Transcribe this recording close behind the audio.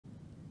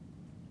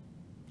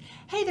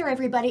Hey there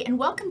everybody, and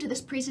welcome to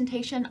this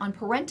presentation on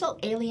parental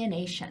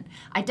alienation,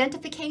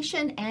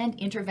 identification and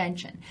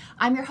intervention.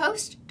 I'm your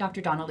host,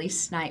 Dr. Dawn-Elise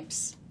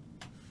Snipes.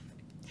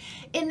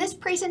 In this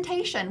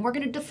presentation, we're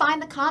going to define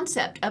the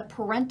concept of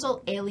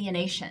parental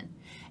alienation,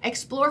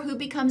 explore who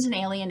becomes an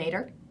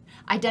alienator,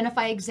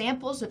 identify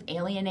examples of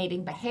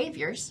alienating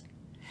behaviors,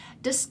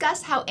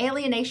 discuss how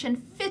alienation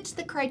fits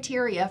the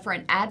criteria for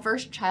an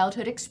adverse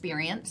childhood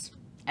experience,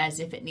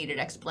 as if it needed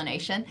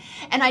explanation,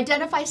 and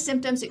identify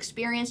symptoms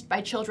experienced by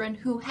children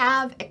who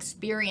have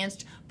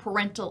experienced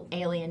parental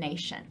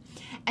alienation.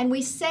 And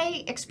we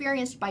say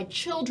experienced by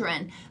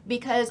children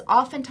because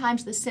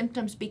oftentimes the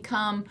symptoms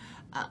become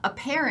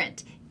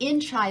apparent in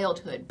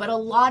childhood, but a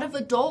lot of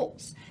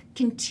adults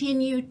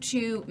continue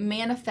to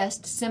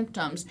manifest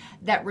symptoms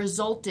that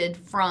resulted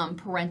from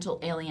parental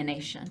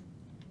alienation.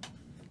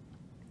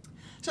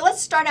 So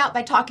let's start out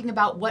by talking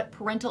about what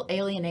parental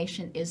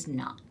alienation is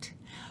not.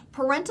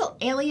 Parental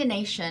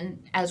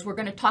alienation, as we're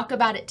going to talk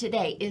about it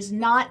today, is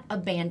not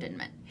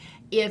abandonment.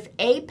 If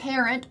a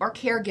parent or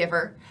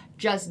caregiver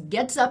just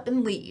gets up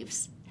and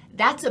leaves,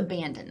 that's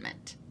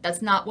abandonment.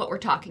 That's not what we're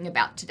talking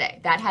about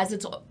today. That has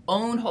its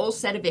own whole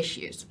set of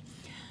issues.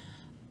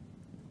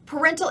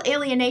 Parental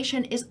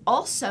alienation is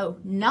also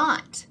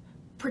not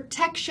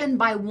protection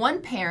by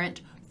one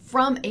parent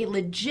from a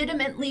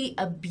legitimately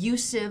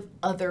abusive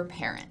other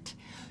parent.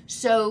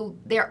 So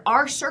there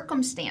are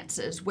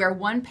circumstances where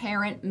one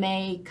parent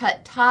may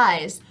cut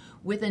ties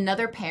with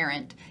another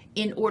parent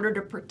in order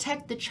to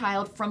protect the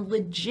child from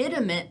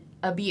legitimate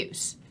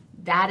abuse.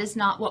 That is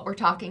not what we're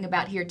talking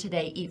about here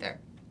today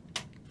either.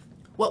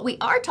 What we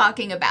are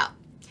talking about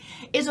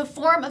is a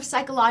form of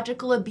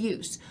psychological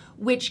abuse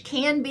which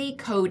can be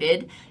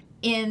coded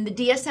in the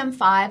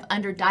DSM-5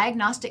 under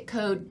Diagnostic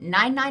Code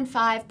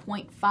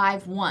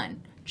 995.51,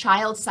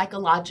 Child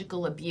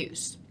Psychological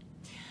Abuse.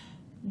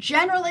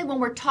 Generally, when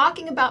we're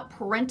talking about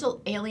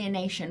parental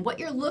alienation, what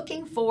you're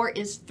looking for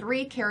is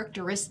three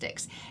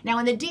characteristics. Now,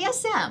 in the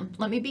DSM,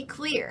 let me be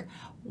clear,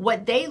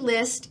 what they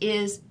list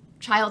is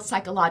child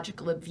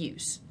psychological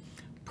abuse.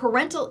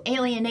 Parental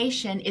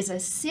alienation is a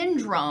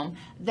syndrome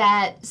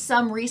that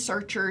some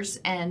researchers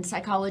and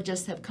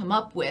psychologists have come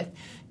up with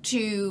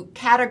to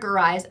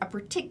categorize a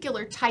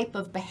particular type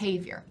of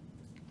behavior.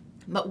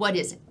 But what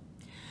is it?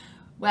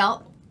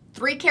 Well,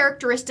 three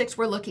characteristics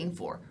we're looking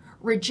for.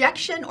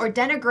 Rejection or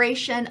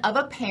denigration of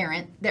a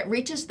parent that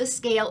reaches the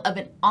scale of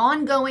an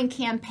ongoing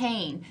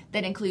campaign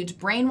that includes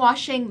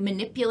brainwashing,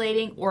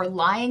 manipulating, or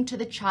lying to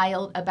the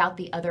child about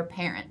the other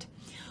parent.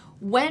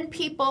 When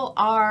people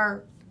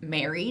are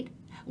married,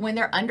 when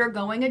they're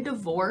undergoing a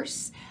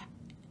divorce,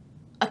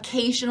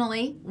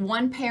 occasionally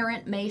one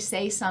parent may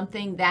say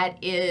something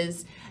that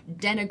is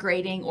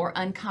denigrating or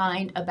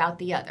unkind about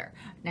the other.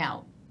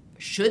 Now,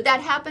 should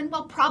that happen?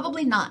 Well,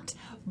 probably not.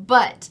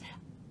 But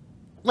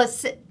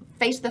let's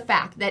face the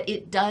fact that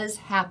it does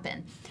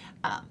happen.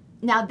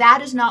 Now,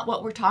 that is not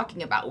what we're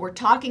talking about. We're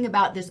talking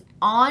about this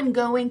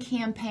ongoing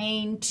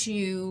campaign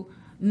to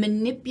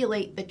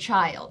manipulate the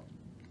child.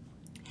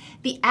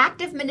 The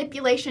act of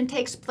manipulation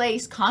takes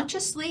place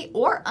consciously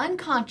or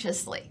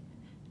unconsciously,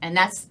 and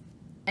that's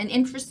an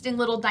interesting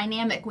little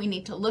dynamic we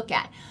need to look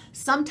at.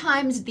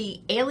 Sometimes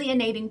the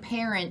alienating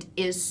parent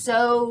is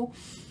so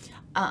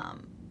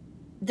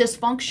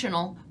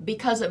dysfunctional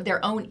because of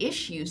their own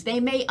issues, they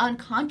may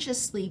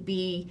unconsciously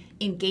be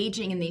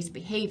engaging in these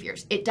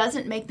behaviors. It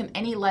doesn't make them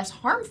any less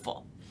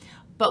harmful,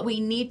 but we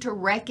need to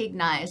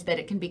recognize that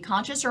it can be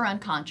conscious or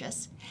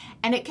unconscious,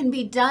 and it can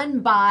be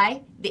done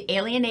by the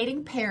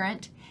alienating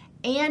parent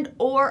and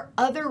or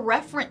other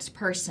reference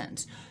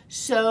persons.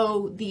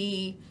 So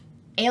the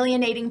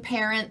alienating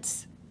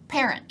parents'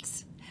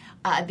 parents,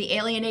 the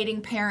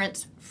alienating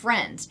parents'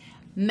 friends,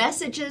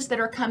 messages that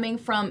are coming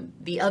from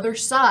the other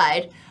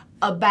side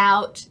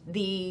about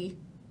the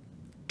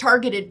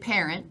targeted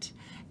parent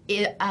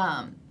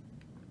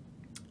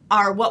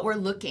are what we're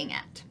looking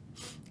at.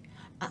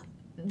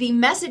 The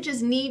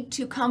messages need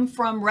to come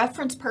from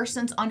reference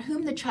persons on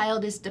whom the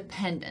child is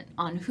dependent,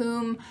 on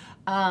whom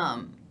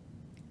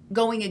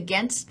going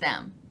against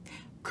them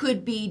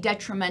could be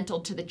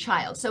detrimental to the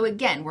child. So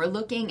again, we're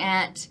looking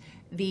at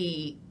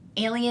the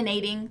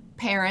alienating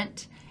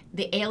parent,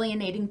 the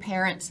alienating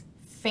parent's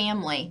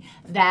family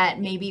that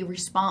may be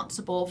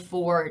responsible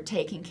for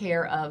taking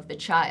care of the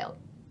child.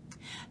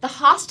 The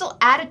hostile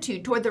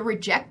attitude toward the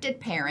rejected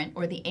parent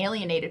or the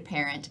alienated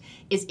parent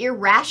is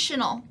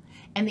irrational,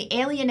 and the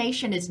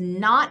alienation is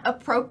not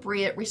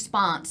appropriate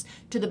response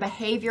to the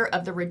behavior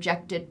of the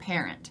rejected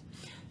parent.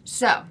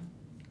 So,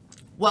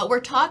 what we're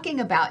talking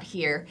about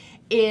here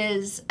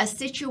is a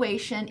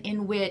situation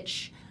in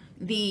which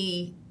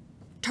the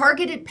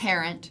targeted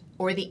parent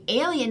or the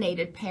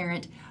alienated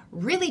parent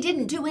really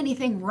didn't do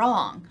anything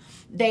wrong.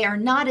 They are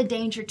not a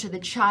danger to the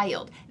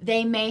child.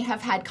 They may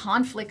have had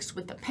conflicts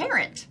with the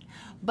parent,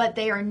 but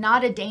they are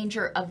not a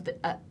danger of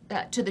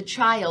to the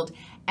child.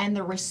 And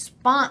the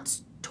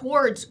response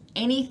towards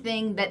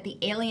anything that the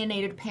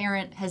alienated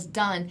parent has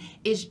done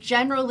is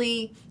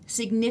generally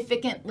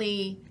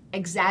significantly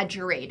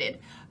exaggerated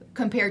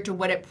compared to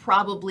what it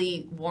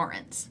probably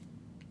warrants.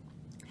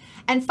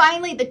 And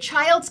finally, the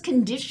child's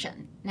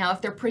condition. Now,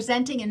 if they're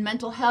presenting in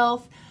mental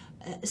health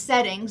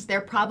settings,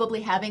 they're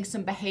probably having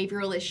some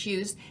behavioral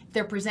issues. If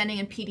they're presenting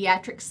in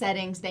pediatric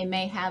settings, they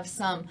may have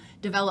some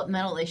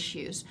developmental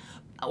issues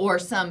or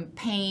some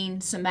pain,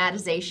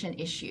 somatization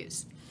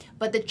issues.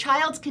 But the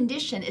child's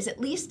condition is at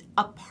least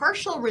a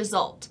partial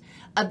result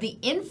of the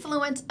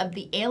influence of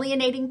the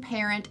alienating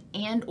parent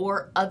and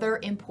or other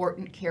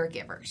important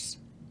caregivers.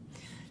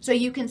 So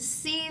you can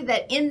see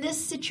that in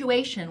this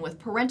situation with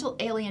parental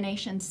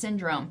alienation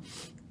syndrome,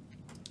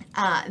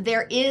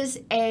 there is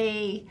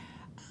a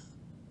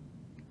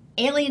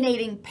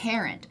alienating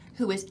parent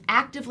who is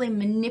actively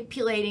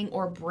manipulating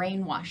or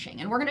brainwashing.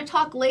 And we're going to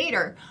talk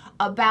later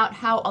about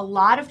how a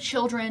lot of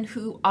children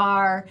who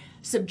are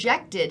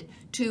subjected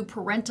to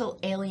parental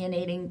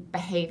alienating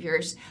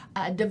behaviors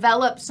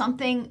develop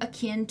something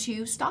akin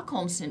to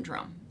Stockholm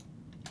Syndrome.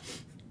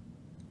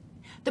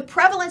 The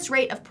prevalence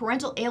rate of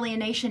parental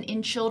alienation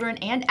in children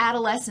and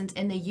adolescents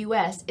in the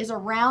U.S. is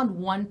around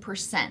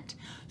 1%.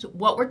 So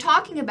what we're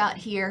talking about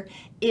here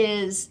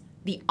is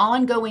the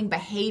ongoing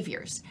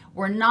behaviors.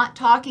 We're not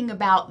talking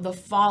about the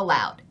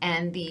fallout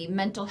and the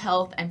mental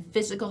health and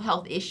physical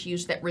health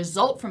issues that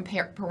result from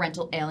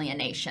parental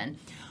alienation,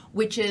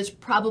 which is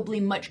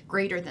probably much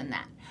greater than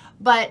that.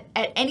 But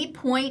at any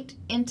point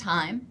in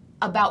time,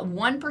 about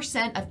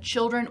 1% of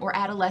children or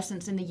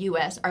adolescents in the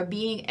U.S. are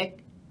being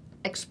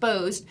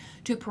exposed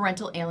to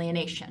parental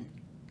alienation.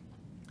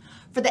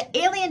 For the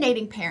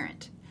alienating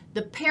parent,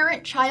 the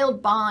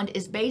parent-child bond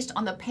is based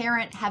on the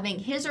parent having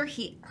his or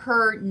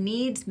her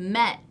needs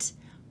met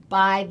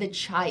by the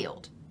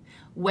child,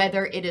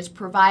 whether it is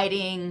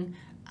providing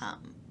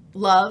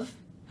love,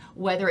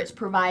 whether it's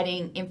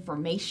providing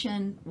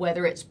information,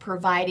 whether it's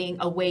providing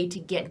a way to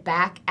get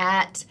back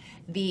at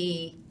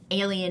the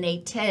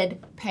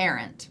alienated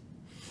parent.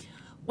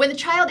 When the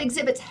child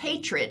exhibits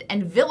hatred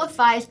and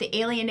vilifies the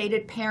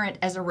alienated parent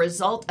as a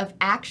result of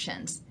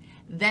actions,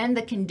 then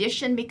the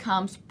condition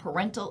becomes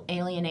parental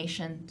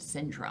alienation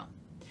syndrome.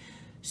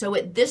 So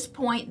at this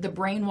point, the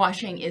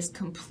brainwashing is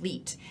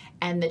complete,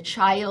 and the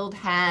child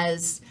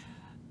has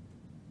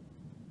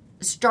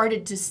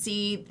started to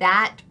see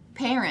that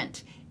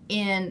parent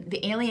in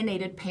the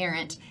alienated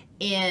parent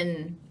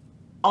in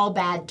all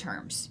bad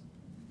terms.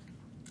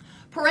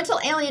 Parental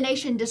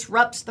alienation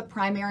disrupts the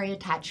primary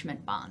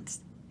attachment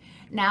bonds.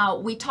 Now,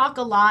 we talk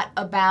a lot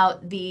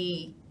about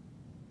the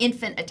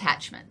infant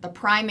attachment, the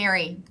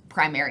primary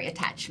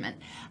attachment,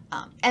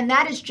 and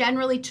that is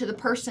generally to the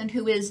person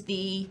who is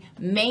the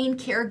main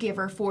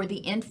caregiver for the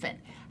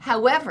infant.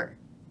 However,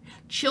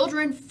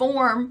 children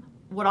form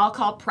what I'll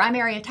call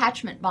primary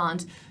attachment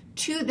bonds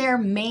to their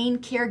main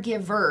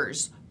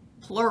caregivers,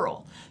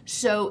 plural.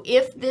 So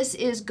if this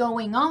is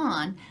going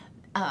on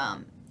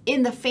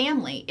in the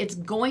family, it's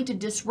going to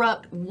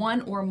disrupt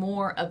one or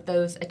more of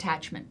those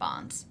attachment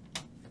bonds.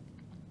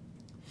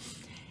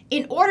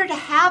 In order to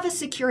have a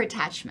secure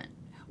attachment,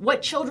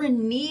 what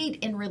children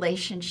need in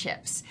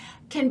relationships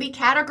can be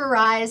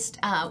categorized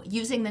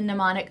using the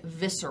mnemonic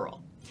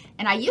VISCERAL.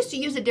 And I used to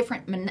use a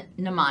different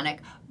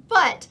mnemonic,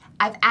 but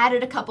I've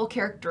added a couple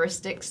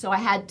characteristics, so I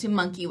had to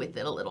monkey with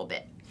it a little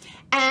bit.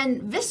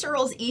 And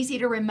VISCERAL is easy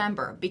to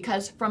remember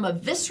because from a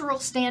visceral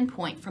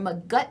standpoint, from a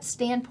gut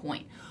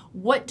standpoint,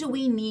 what do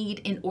we need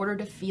in order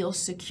to feel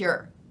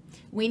secure?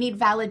 We need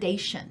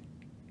validation.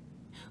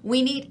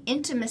 We need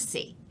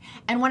intimacy.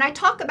 And when I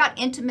talk about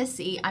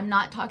intimacy, I'm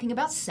not talking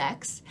about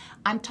sex.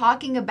 I'm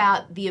talking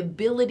about the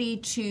ability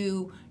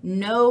to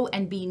know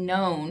and be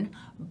known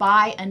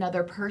by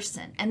another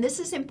person. And this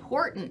is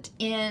important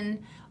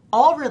in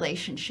all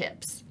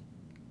relationships.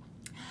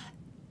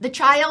 The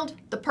child,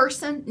 the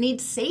person,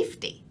 needs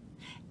safety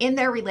in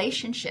their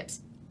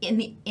relationships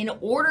in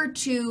order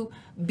to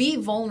be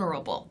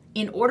vulnerable,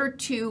 in order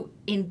to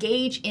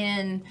engage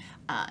in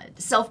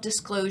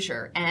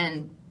self-disclosure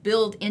and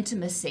build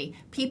intimacy.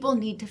 People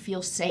need to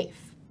feel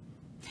safe.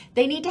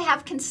 They need to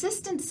have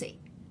consistency.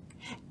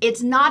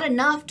 It's not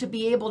enough to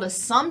be able to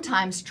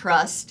sometimes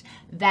trust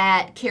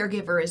that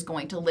caregiver is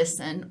going to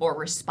listen or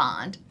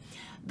respond.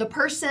 The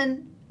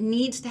person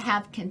needs to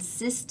have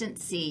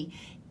consistency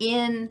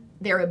in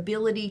their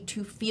ability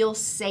to feel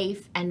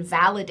safe and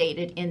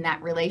validated in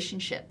that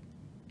relationship.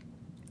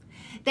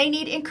 They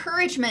need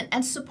encouragement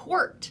and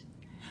support.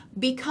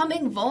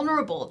 Becoming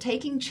vulnerable,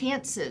 taking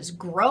chances,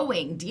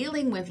 growing,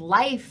 dealing with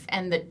life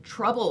and the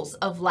troubles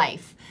of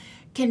life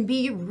can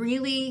be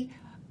really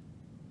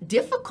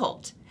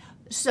difficult.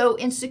 So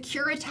in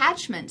secure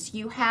attachments,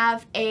 you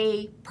have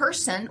a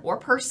person or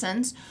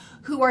persons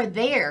who are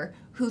there,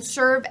 who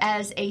serve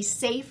as a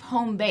safe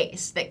home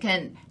base that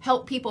can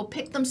help people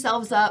pick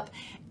themselves up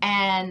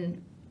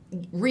and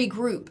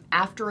regroup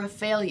after a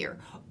failure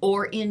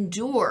or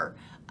endure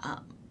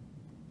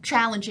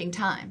challenging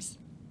times.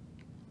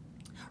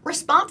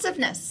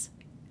 Responsiveness.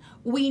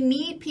 We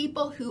need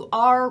people who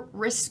are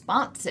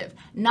responsive.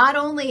 Not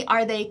only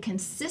are they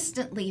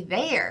consistently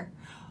there,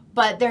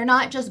 but they're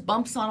not just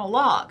bumps on a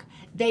log.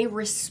 They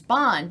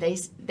respond.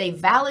 They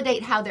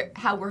validate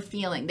how we're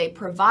feeling. They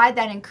provide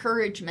that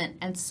encouragement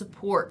and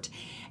support.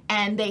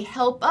 And they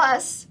help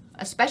us,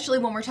 especially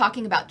when we're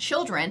talking about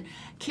children,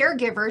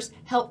 caregivers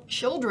help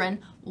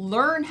children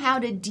learn how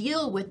to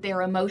deal with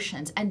their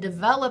emotions and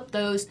develop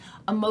those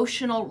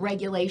emotional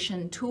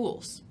regulation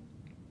tools.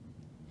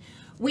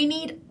 We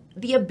need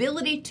the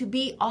ability to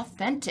be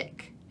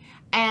authentic,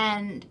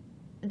 and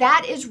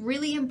that is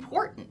really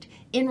important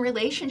in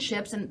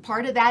relationships, and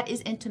part of that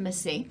is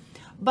intimacy.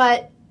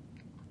 But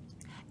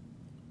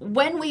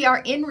when we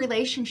are in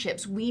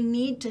relationships, we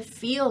need to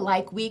feel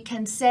like we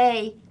can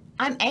say,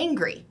 I'm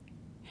angry,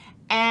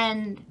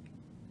 and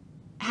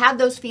have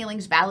those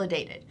feelings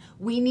validated.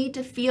 We need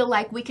to feel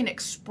like we can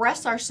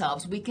express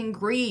ourselves, we can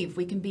grieve,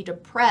 we can be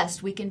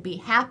depressed, we can be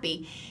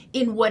happy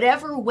in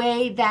whatever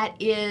way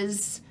that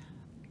is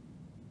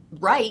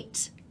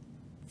right,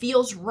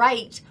 feels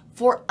right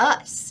for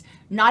us.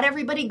 Not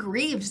everybody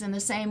grieves in the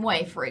same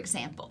way, for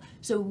example.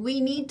 So we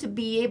need to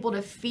be able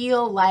to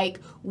feel like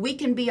we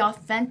can be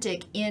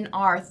authentic in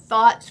our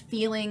thoughts,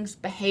 feelings,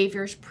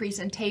 behaviors,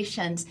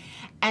 presentations,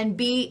 and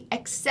be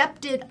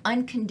accepted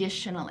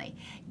unconditionally.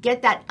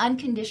 Get that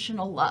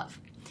unconditional love.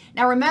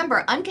 Now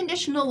remember,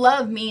 unconditional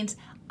love means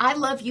I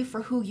love you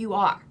for who you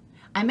are.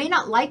 I may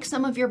not like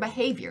some of your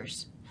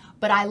behaviors,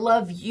 but I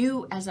love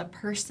you as a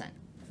person.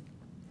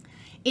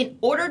 In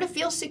order to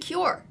feel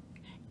secure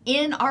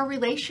in our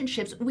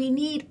relationships, we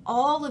need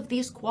all of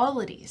these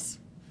qualities.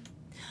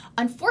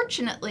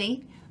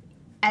 Unfortunately,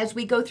 as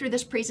we go through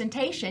this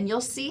presentation,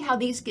 you'll see how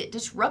these get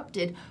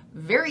disrupted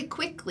very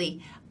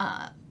quickly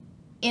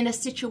in a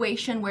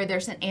situation where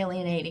there's an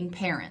alienating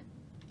parent.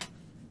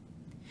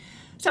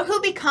 So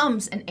who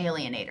becomes an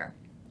alienator?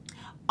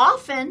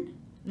 Often,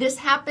 this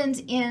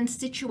happens in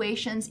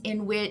situations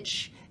in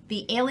which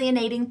the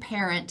alienating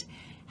parent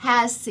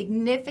has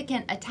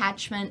significant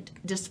attachment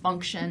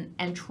dysfunction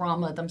and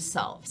trauma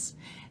themselves.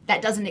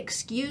 That doesn't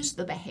excuse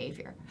the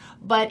behavior,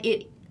 but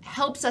it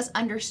helps us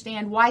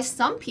understand why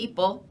some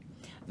people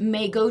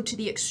may go to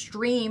the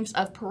extremes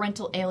of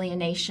parental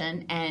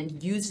alienation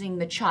and using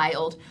the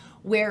child,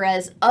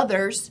 whereas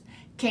others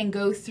can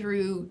go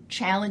through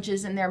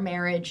challenges in their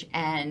marriage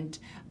and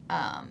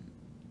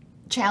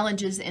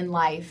challenges in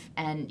life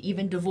and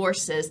even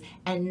divorces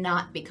and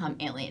not become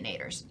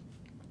alienators.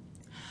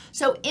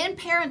 So in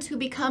parents who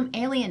become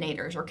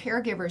alienators or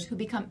caregivers who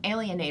become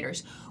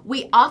alienators,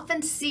 we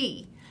often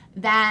see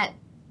that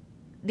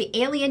the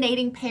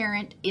alienating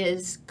parent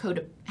has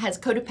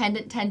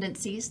codependent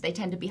tendencies. They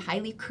tend to be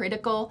highly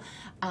critical,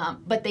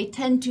 but they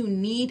tend to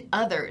need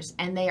others,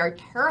 and they are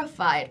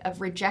terrified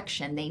of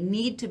rejection. They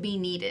need to be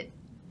needed.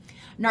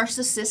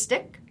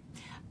 Narcissistic,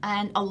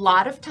 and a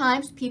lot of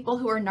times people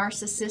who are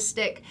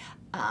narcissistic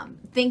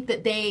think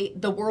that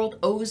the world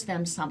owes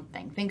them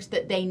something, thinks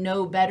that they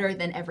know better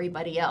than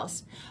everybody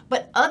else.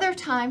 But other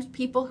times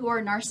people who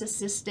are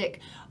narcissistic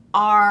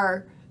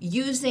are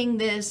using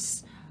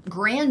this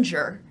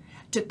grandeur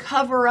to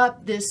cover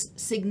up this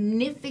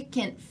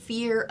significant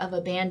fear of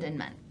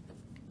abandonment.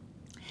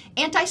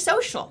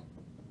 Antisocial.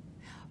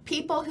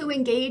 People who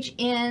engage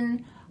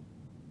in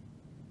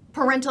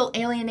parental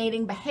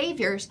alienating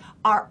behaviors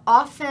are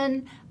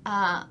often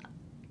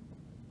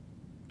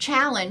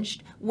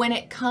challenged when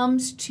it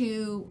comes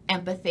to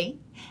empathy,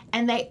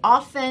 and they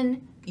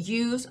often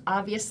use,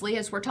 obviously,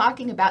 as we're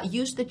talking about,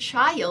 use the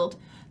child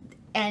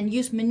and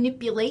use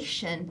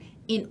manipulation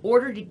in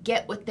order to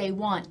get what they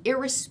want,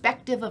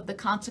 irrespective of the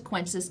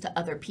consequences to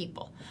other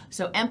people.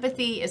 So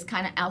empathy is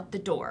kind of out the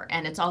door,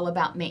 and it's all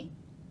about me.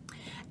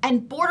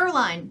 And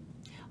borderline.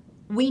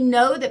 We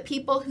know that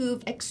people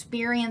who've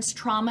experienced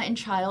trauma in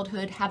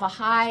childhood have a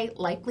high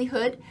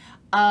likelihood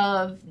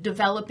of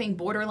developing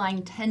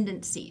borderline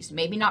tendencies,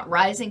 maybe not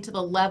rising to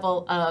the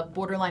level of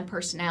borderline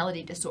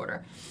personality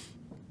disorder.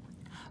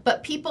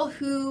 But people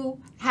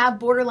who have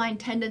borderline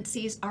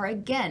tendencies are,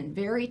 again,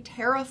 very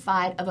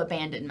terrified of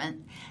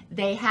abandonment.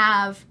 They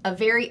have a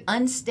very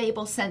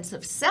unstable sense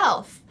of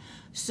self,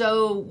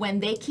 so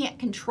when they can't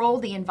control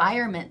the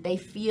environment, they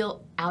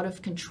feel out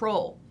of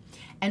control.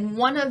 And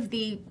one of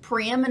the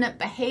preeminent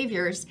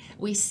behaviors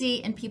we see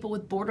in people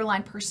with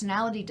borderline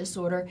personality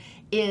disorder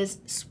is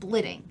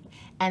splitting.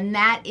 And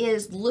that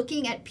is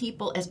looking at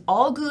people as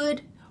all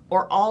good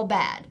or all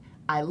bad.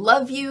 I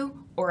love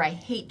you or I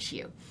hate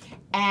you.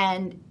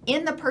 And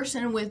in the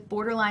person with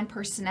borderline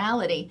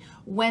personality,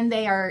 when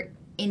they are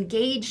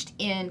engaged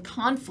in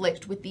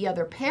conflict with the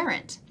other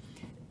parent,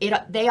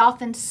 they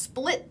often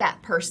split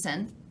that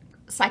person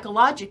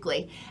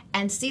psychologically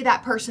and see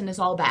that person as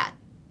all bad.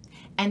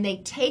 And they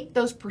take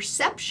those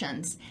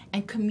perceptions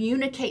and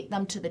communicate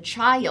them to the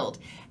child.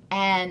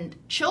 And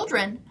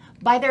children,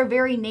 by their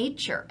very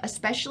nature,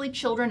 especially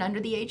children under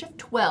the age of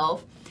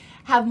 12,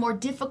 have more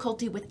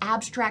difficulty with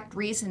abstract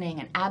reasoning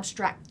and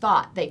abstract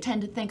thought. They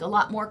tend to think a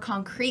lot more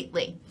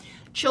concretely.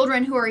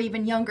 Children who are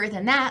even younger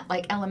than that,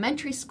 like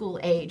elementary school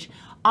age,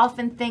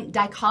 often think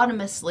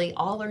dichotomously,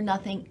 all or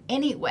nothing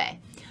anyway.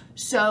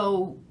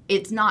 So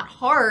it's not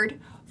hard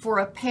for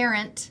a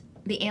parent,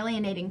 the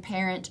alienating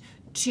parent,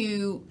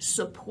 to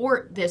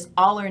support this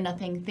all or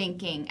nothing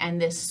thinking and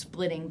this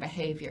splitting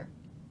behavior.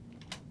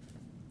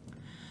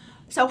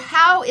 So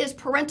how is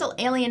parental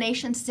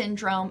alienation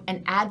syndrome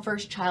an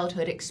adverse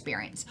childhood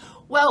experience?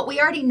 Well, we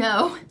already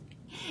know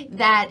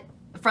that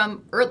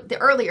from the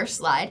earlier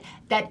slide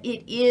that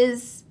it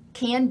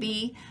can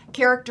be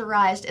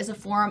characterized as a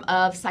form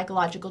of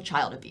psychological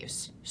child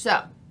abuse.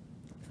 So,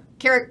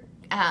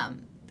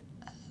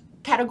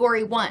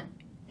 category 1,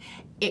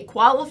 it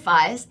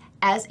qualifies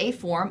as a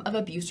form of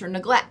abuse or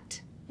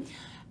neglect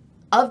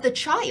of the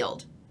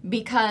child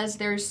because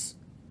there's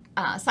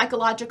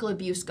psychological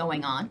abuse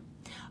going on,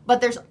 but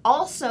there's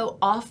also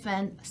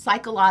often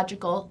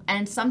psychological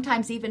and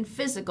sometimes even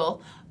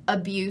physical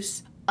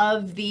abuse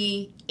of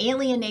the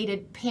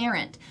alienated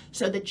parent.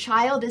 So the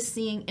child is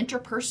seeing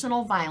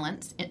interpersonal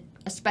violence,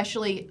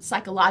 especially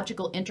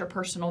psychological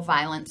interpersonal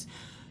violence,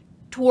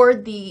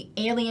 toward the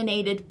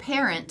alienated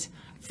parent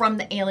from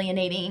the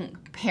alienating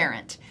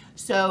parent.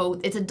 So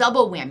it's a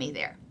double whammy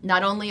there.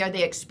 Not only are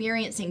they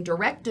experiencing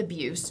direct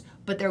abuse,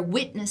 but they're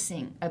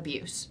witnessing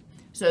abuse.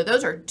 So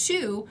those are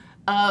two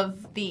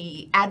of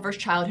the adverse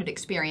childhood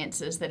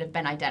experiences that have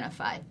been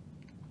identified.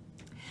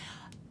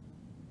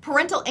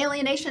 Parental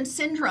alienation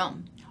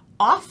syndrome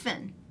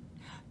often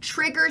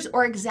triggers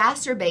or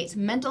exacerbates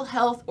mental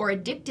health or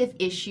addictive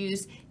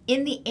issues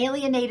in the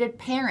alienated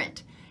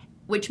parent,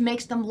 which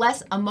makes them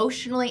less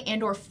emotionally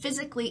and or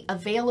physically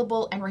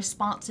available and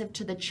responsive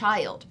to the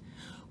child.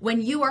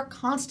 When you are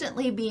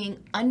constantly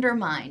being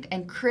undermined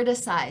and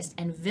criticized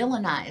and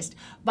villainized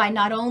by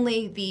not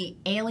only the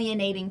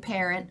alienating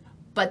parent,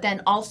 but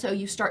then also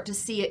you start to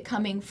see it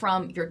coming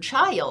from your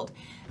child,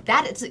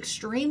 that is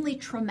extremely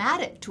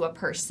traumatic to a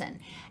person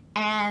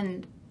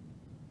and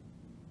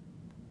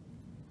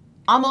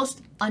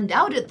almost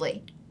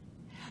undoubtedly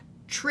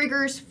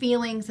triggers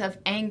feelings of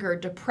anger,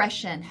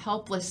 depression,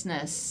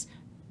 helplessness,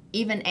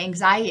 even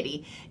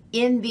anxiety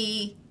in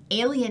the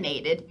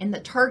alienated, in the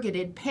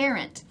targeted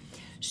parent.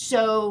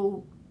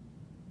 So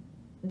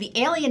the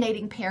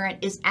alienating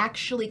parent is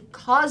actually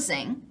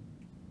causing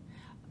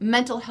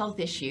mental health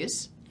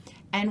issues.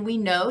 And we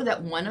know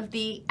that one of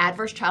the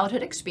adverse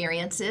childhood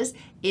experiences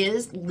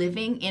is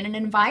living in an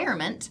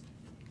environment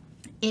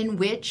in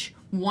which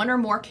one or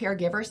more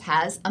caregivers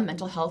has a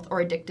mental health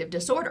or addictive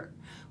disorder.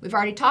 We've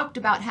already talked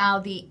about how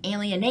the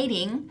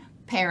alienating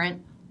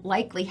parent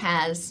likely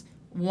has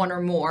one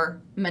or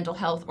more mental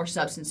health or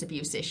substance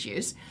abuse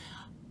issues.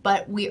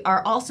 But we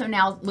are also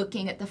now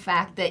looking at the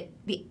fact that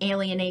the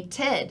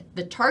alienated,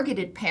 the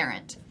targeted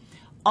parent,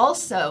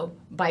 also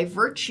by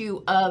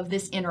virtue of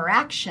this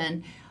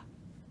interaction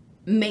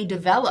may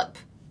develop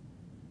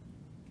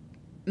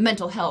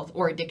mental health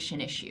or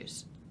addiction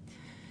issues.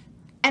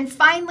 And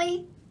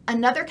finally,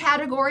 another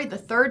category, the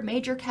third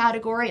major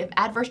category of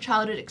adverse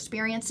childhood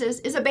experiences,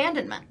 is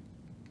abandonment.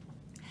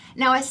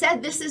 Now, I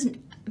said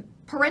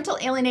parental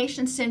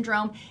alienation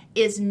syndrome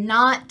is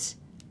not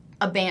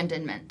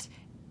abandonment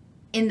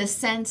in the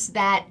sense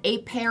that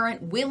a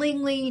parent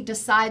willingly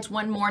decides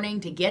one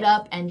morning to get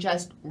up and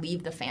just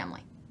leave the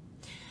family.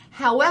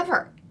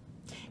 However,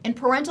 in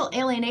parental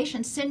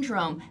alienation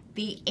syndrome,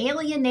 the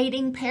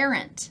alienating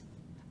parent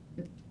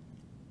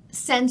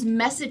sends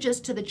messages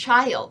to the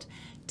child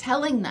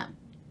telling them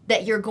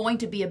that you're going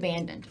to be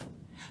abandoned.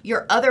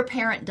 Your other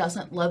parent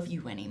doesn't love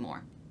you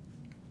anymore.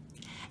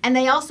 And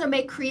they also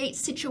may create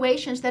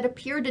situations that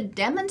appear to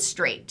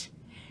demonstrate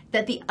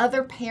that the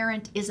other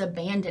parent is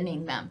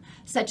abandoning them,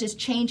 such as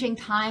changing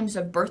times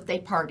of birthday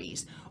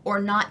parties or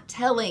not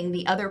telling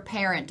the other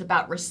parent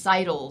about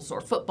recitals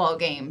or football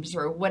games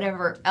or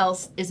whatever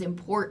else is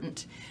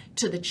important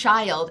to the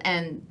child.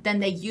 And then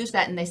they use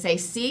that and they say,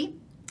 see,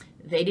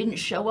 they didn't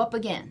show up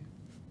again.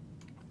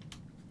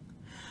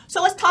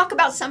 So let's talk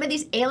about some of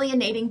these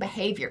alienating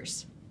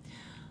behaviors.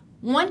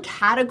 One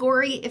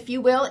category, if you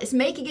will, is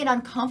making it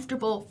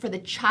uncomfortable for the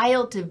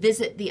child to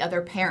visit the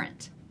other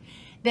parent.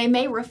 They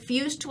may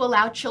refuse to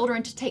allow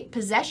children to take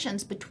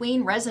possessions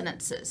between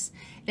residences.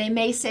 They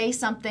may say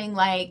something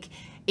like,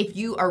 if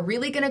you are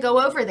really going to go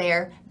over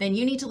there, then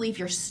you need to leave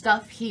your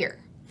stuff here.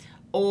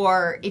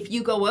 Or if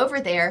you go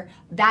over there,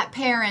 that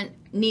parent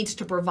needs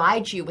to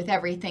provide you with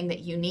everything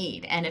that you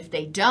need. And if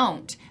they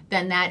don't,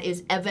 then that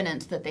is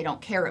evidence that they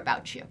don't care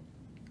about you.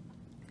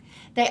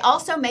 They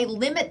also may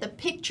limit the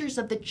pictures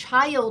of the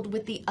child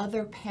with the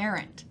other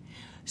parent.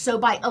 So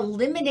by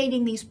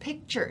eliminating these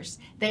pictures,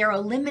 they are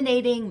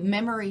eliminating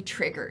memory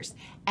triggers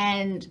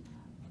and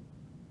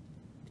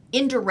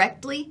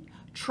indirectly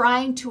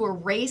trying to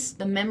erase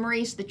the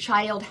memories the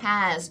child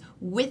has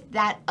with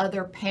that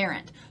other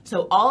parent.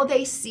 So all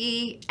they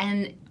see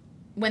and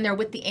when they're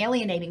with the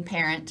alienating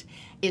parent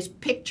is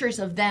pictures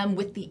of them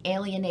with the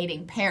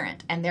alienating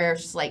parent, and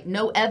there's like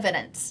no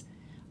evidence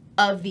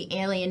of the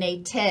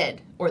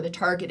alienated or the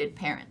targeted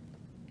parent.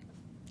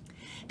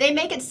 They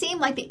make it seem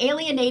like the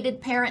alienated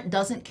parent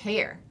doesn't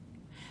care.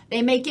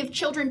 They may give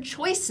children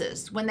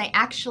choices when they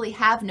actually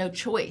have no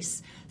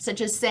choice, such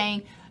as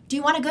saying, do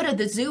you want to go to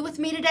the zoo with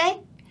me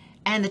today?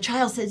 And the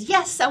child says,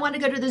 yes, I want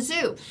to go to the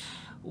zoo.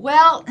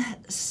 Well,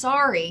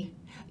 sorry,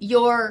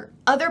 your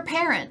other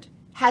parent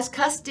has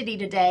custody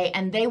today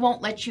and they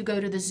won't let you go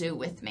to the zoo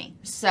with me.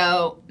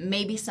 So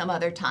maybe some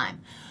other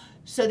time.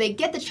 So they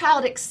get the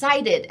child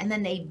excited and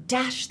then they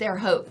dash their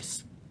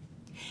hopes.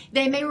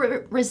 They may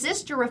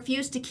resist or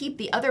refuse to keep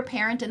the other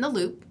parent in the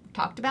loop.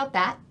 Talked about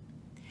that.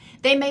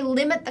 They may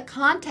limit the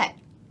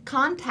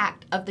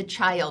contact of the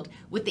child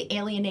with the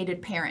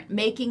alienated parent,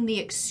 making the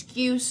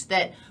excuse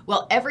that,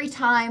 well, every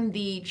time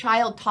the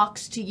child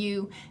talks to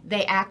you,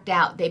 they act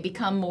out, they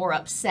become more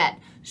upset,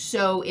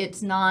 so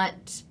it's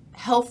not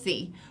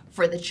healthy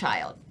for the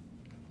child.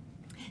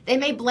 They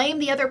may blame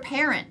the other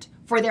parent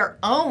for their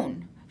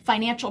own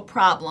financial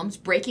problems,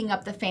 breaking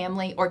up the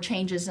family, or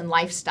changes in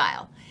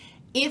lifestyle.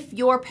 If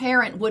your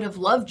parent would have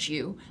loved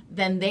you,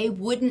 then they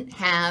wouldn't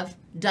have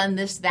done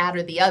this, that,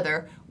 or the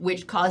other,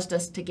 which caused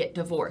us to get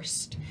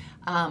divorced.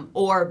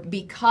 Or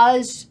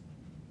because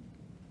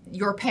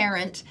your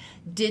parent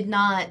did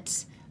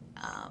not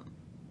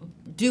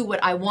do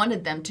what I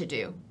wanted them to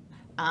do,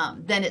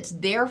 then it's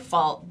their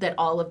fault that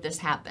all of this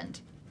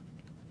happened.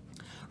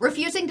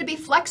 Refusing to be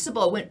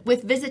flexible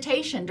with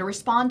visitation to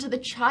respond to the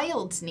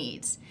child's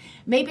needs.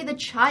 Maybe the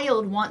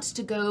child wants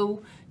to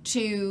go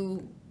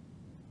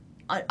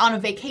on a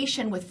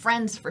vacation with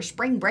friends for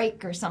spring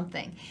break or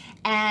something,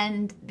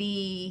 and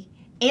the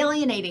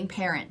alienating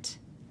parent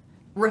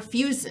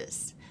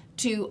refuses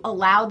to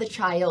allow the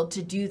child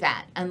to do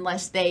that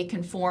unless they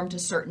conform to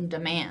certain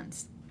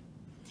demands.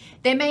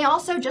 They may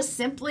also just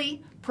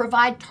simply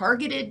provide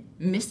targeted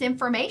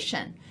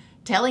misinformation,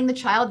 telling the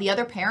child the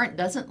other parent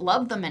doesn't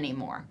love them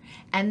anymore,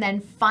 and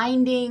then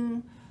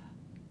finding,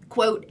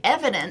 quote,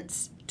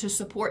 evidence to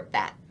support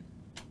that.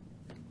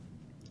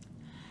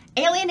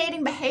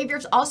 Alienating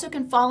behaviors also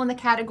can fall in the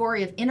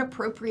category of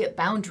inappropriate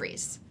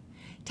boundaries.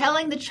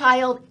 Telling the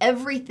child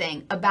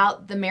everything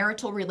about the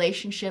marital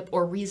relationship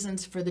or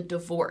reasons for the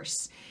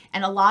divorce.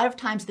 And a lot of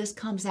times this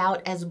comes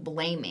out as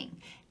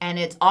blaming. And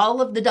it's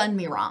all of the done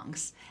me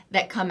wrongs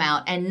that come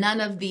out and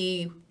none of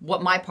the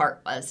what my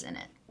part was in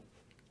it.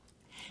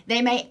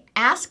 They may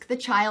ask the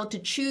child to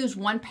choose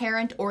one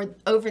parent or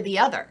over the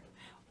other,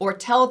 or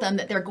tell them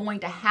that they're going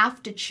to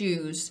have to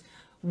choose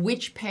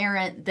which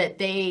parent that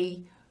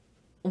they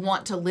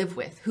want to live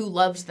with, who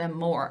loves them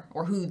more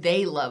or who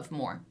they love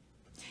more.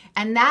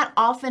 And that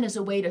often is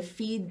a way to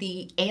feed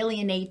the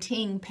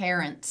alienating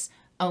parent's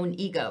own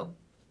ego.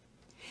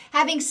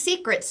 Having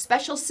secrets,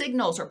 special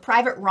signals, or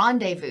private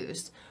rendezvous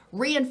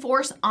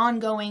reinforce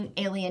ongoing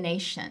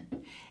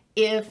alienation.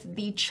 If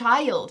the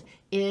child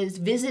is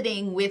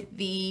visiting with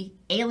the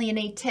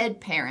alienated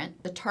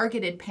parent, the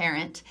targeted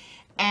parent,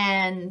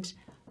 and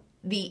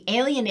the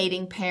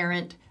alienating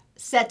parent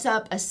sets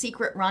up a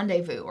secret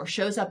rendezvous or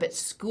shows up at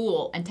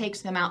school and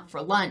takes them out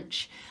for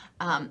lunch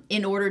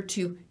in order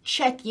to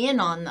check in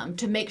on them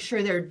to make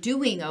sure they're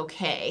doing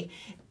okay,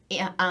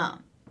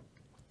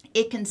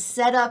 it can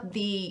set up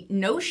the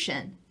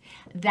notion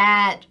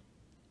that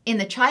in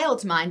the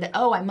child's mind that,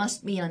 oh, I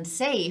must be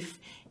unsafe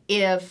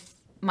if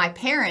my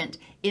parent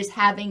is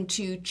having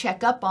to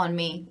check up on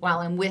me while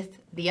I'm with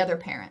the other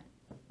parent.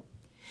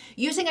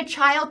 Using a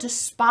child to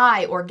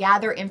spy or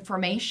gather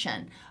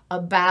information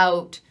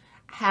about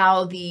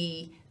how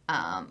the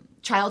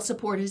child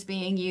support is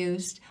being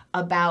used,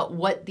 about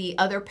what the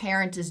other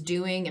parent is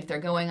doing, if they're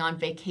going on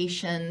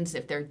vacations,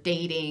 if they're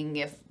dating,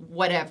 if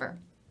whatever.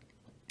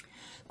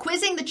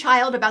 Quizzing the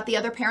child about the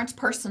other parent's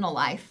personal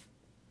life.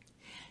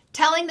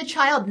 Telling the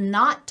child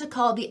not to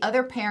call the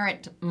other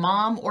parent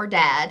mom or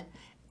dad,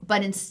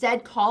 but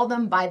instead call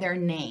them by their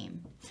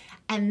name.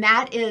 And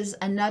that is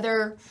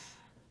another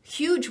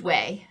huge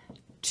way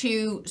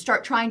to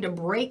start trying to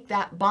break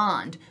that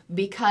bond,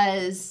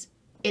 because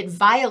it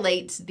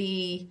violates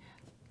the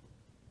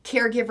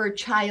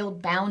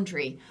caregiver-child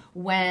boundary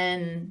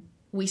when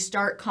we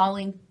start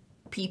calling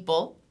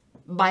people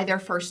by their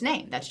first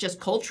name. That's just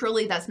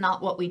culturally, that's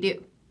not what we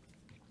do.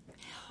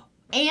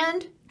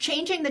 And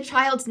changing the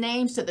child's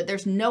name so that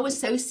there's no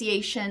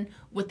association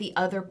with the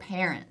other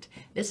parent.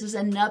 This is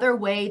another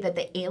way that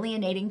the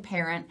alienating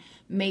parent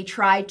may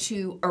try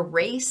to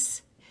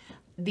erase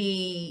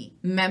the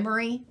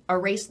memory,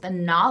 erase the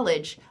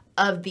knowledge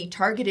of the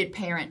targeted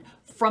parent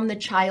from the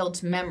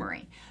child's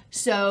memory.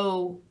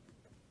 So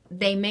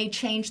they may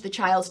change the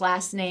child's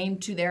last name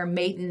to their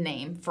maiden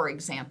name, for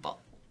example.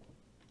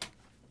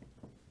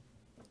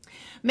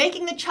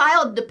 Making the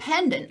child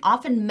dependent,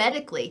 often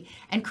medically,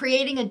 and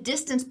creating a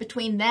distance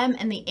between them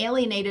and the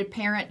alienated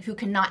parent who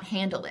cannot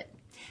handle it.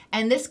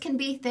 And this can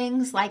be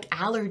things like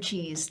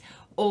allergies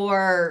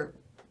or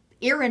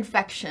ear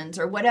infections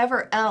or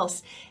whatever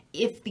else.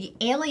 If the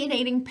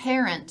alienating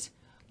parent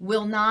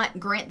will not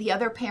grant the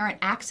other parent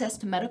access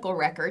to medical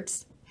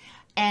records,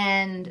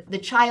 and the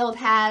child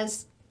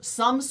has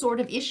some sort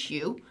of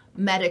issue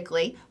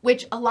medically,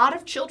 which a lot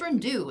of children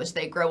do as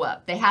they grow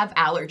up. They have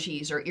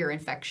allergies or ear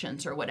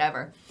infections or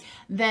whatever.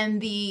 Then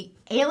the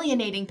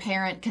alienating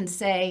parent can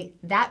say,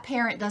 that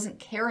parent doesn't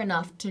care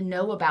enough to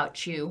know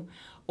about you,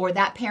 or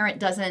that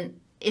parent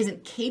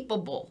isn't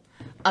capable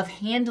of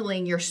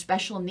handling your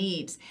special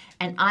needs,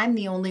 and I'm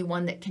the only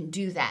one that can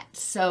do that.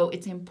 So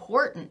it's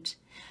important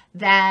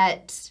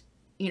that,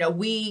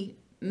 we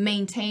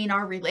maintain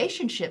our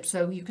relationship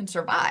so you can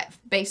survive,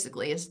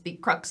 basically, is the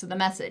crux of the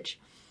message.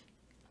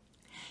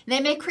 They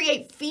may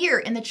create fear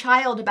in the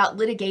child about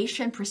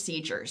litigation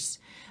procedures,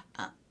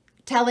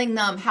 telling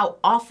them how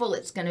awful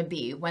it's going to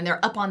be when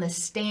they're up on the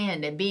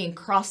stand and being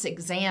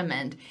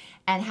cross-examined,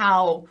 and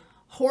how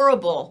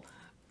horrible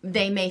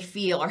they may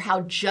feel, or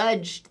how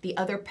judged the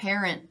other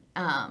parent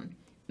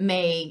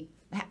may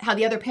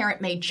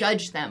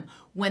judge them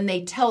when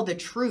they tell the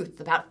truth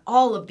about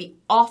all of the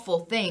awful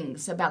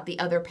things about the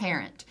other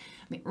parent.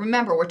 I mean,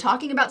 remember, we're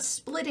talking about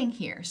splitting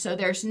here, so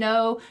there's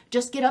no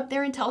just get up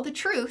there and tell the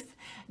truth.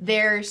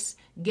 There's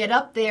get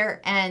up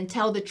there and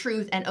tell the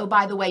truth, and oh,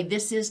 by the way,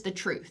 this is the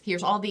truth.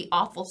 Here's all the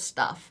awful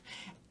stuff.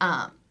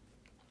 A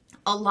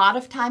lot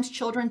of times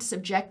children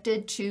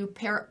subjected to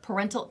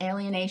parental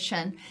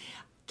alienation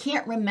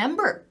can't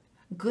remember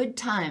good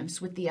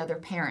times with the other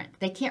parent.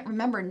 They can't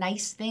remember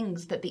nice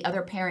things that the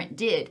other parent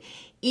did,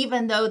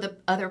 even though the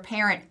other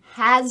parent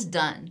has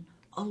done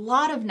a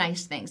lot of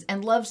nice things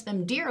and loves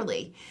them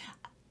dearly.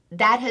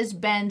 That has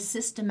been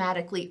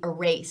systematically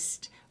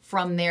erased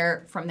from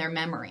their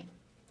memory.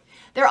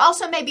 There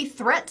also may be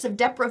threats of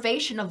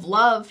deprivation of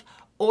love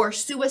or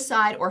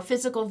suicide or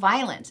physical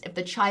violence if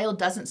the child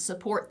doesn't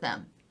support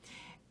them.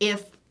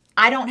 If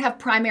I don't have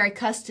primary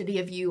custody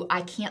of you,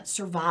 I can't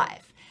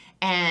survive.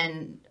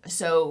 And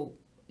so,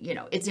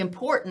 it's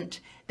important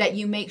that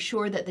you make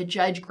sure that the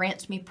judge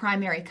grants me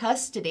primary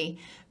custody,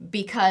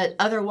 because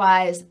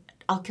otherwise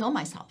I'll kill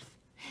myself.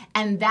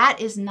 And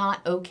that is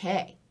not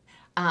okay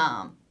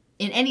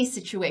in any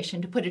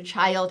situation, to put a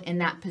child in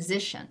that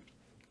position.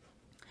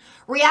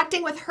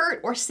 Reacting with hurt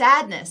or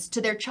sadness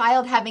to their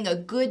child having a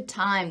good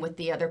time with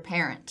the other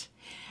parent.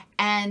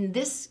 And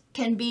this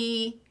can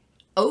be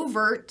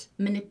overt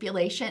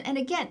manipulation. And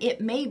again,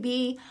 it may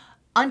be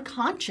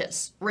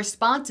unconscious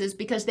responses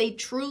because they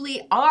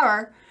truly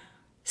are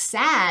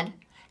sad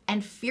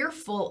and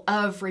fearful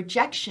of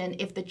rejection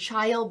if the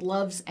child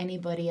loves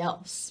anybody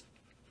else.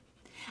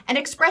 And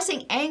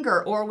expressing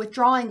anger or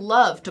withdrawing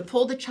love to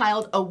pull the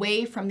child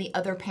away from the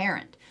other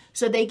parent.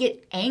 So they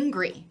get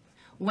angry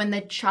when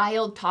the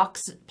child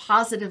talks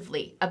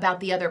positively about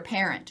the other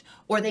parent,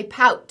 or they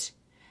pout.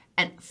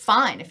 And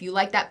fine, if you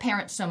like that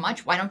parent so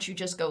much, why don't you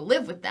just go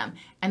live with them?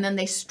 And then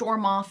they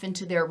storm off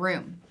into their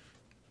room.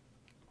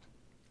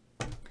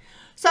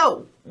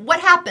 So what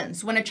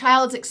happens when a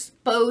child's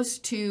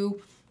exposed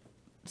to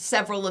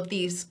several of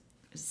these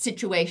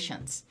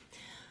situations?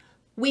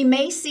 We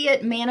may see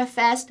it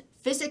manifest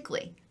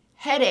physically,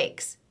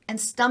 headaches and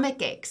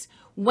stomach aches.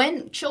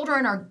 When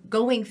children are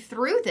going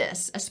through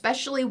this,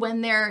 especially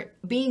when they're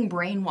being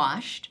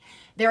brainwashed,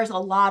 there's a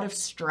lot of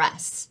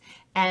stress.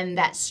 And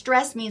that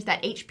stress means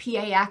that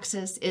HPA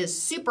axis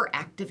is super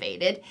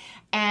activated,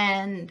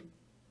 and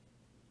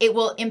it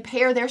will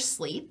impair their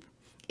sleep.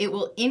 It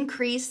will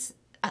increase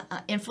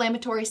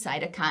inflammatory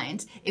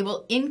cytokines. It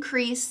will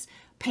increase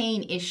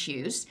pain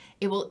issues.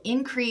 It will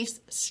increase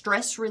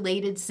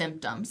stress-related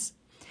symptoms.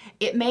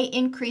 It may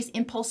increase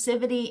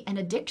impulsivity and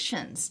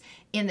addictions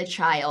in the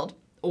child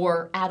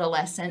or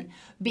adolescent,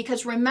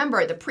 because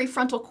remember, the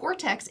prefrontal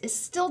cortex is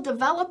still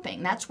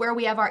developing. That's where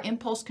we have our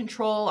impulse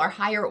control, our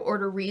higher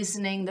order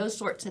reasoning, those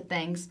sorts of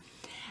things.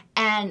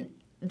 And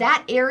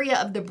that area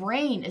of the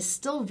brain is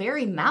still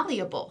very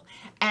malleable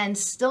and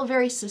still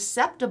very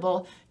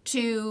susceptible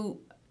to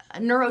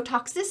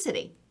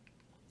neurotoxicity.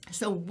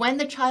 So when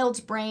the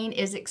child's brain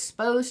is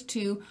exposed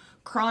to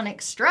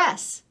chronic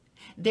stress,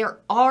 there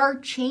are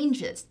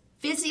changes,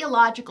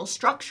 physiological,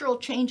 structural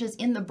changes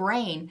in the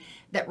brain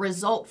that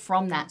result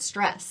from that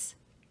stress.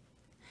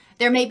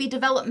 There may be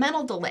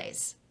developmental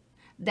delays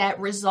that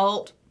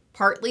result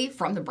partly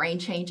from the brain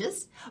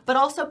changes, but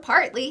also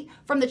partly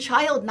from the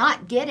child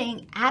not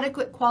getting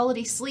adequate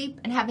quality sleep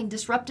and having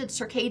disrupted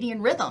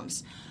circadian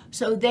rhythms.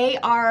 So they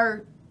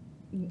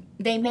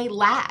may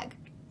lag.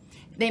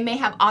 They may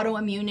have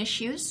autoimmune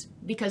issues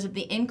because of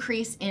the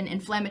increase in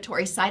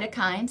inflammatory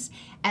cytokines,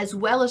 as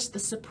well as the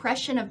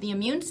suppression of the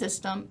immune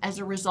system as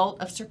a result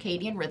of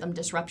circadian rhythm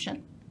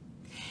disruption.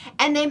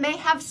 And they may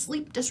have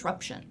sleep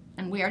disruption,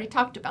 and we already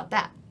talked about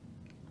that.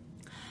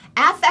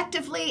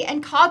 Affectively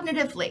and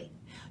cognitively,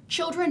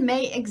 children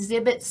may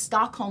exhibit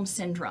Stockholm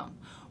syndrome,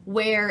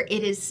 where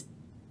it is,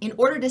 in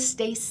order to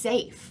stay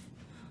safe,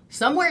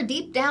 somewhere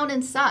deep down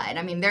inside,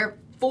 I mean, they're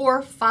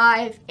 4,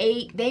 5,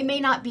 8, they may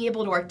not be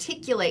able to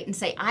articulate and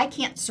say, I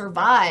can't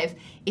survive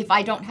if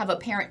I don't have a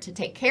parent to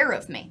take care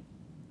of me.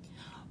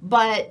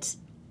 But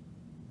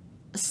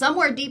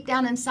somewhere deep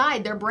down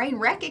inside, their brain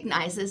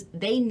recognizes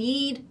they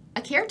need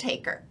a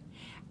caretaker.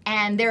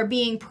 And they're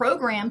being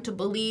programmed to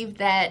believe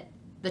that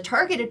the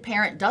targeted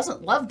parent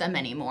doesn't love them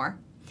anymore.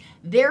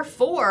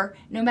 Therefore,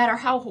 no matter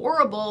how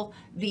horrible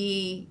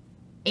the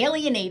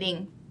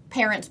alienating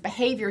parent's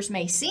behaviors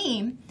may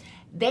seem,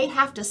 they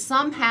have to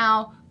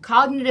somehow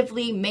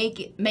cognitively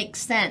make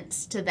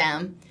sense to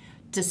them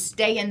to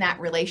stay in that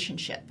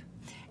relationship.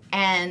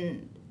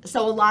 And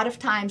so a lot of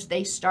times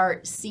they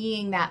start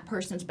seeing that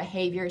person's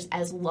behaviors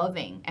as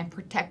loving and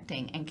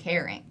protecting and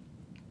caring.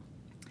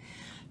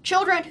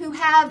 Children who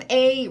have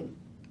a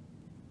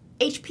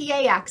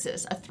HPA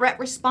axis, a threat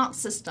response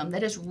system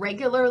that is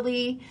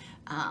regularly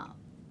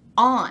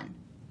on,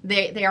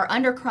 they are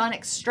under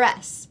chronic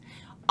stress,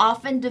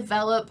 often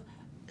develop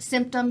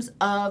symptoms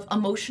of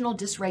emotional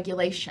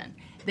dysregulation.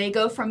 They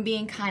go from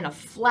being kind of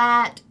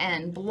flat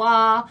and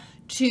blah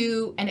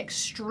to an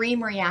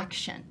extreme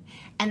reaction.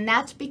 And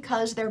that's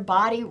because their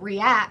body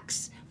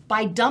reacts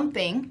by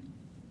dumping,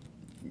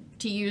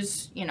 to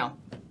use,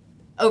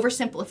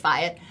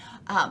 oversimplify it,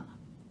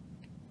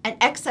 an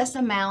excess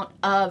amount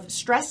of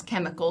stress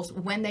chemicals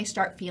when they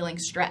start feeling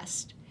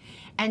stressed.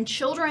 And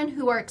children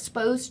who are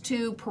exposed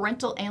to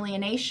parental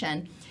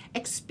alienation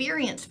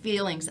experience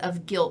feelings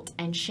of guilt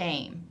and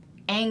shame,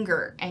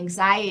 anger,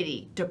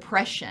 anxiety,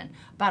 depression,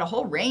 about a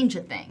whole range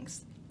of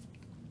things.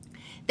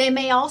 They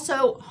may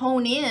also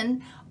hone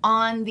in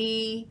on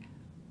the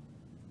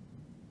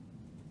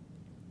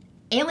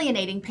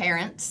alienating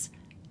parents'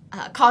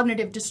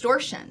 cognitive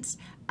distortions,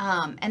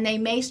 and they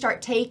may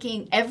start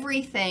taking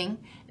everything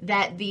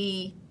that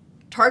the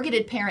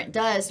targeted parent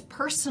does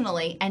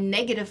personally and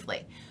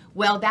negatively.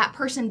 Well, that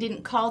person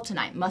didn't call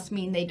tonight, must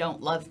mean they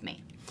don't love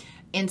me.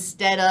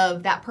 Instead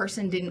of that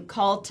person didn't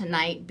call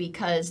tonight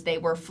because they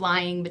were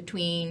flying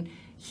between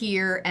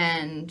here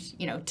and,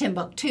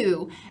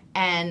 Timbuktu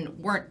and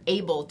weren't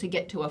able to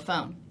get to a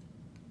phone.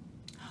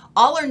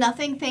 All or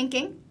nothing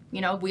thinking,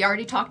 we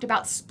already talked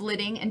about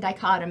splitting and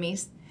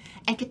dichotomies,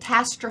 and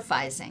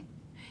catastrophizing.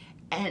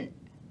 And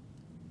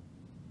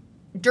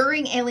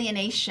during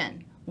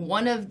alienation,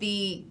 one of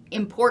the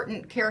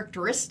important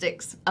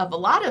characteristics of a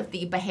lot of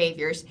the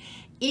behaviors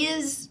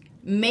is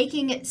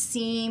making it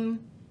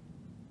seem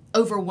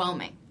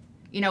overwhelming.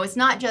 It's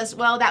not just,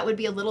 well, that would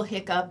be a little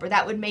hiccup, or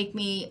that would make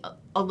me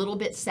a little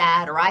bit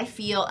sad, or I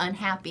feel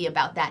unhappy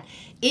about that.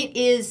 It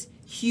is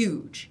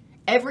huge.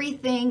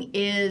 Everything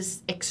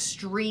is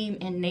extreme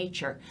in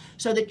nature.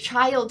 So the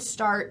child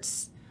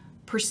starts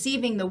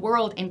perceiving the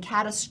world in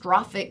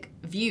catastrophic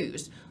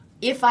views.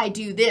 If I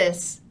do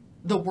this,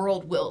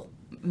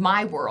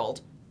 my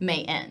world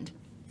may end.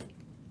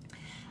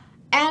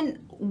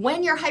 And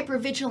when you're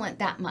hypervigilant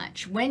that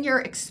much, when you're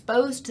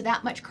exposed to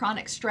that much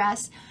chronic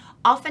stress,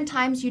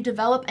 oftentimes you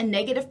develop a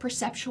negative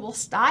perceptual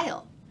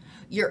style.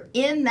 You're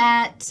in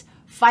that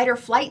fight or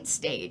flight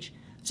stage.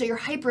 So you're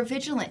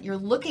hypervigilant, you're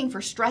looking for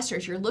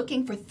stressors, you're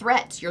looking for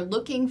threats, you're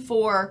looking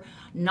for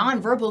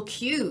nonverbal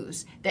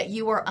cues that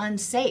you are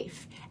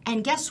unsafe.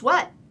 And guess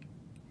what?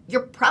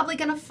 You're probably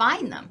going to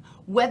find them,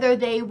 whether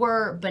they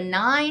were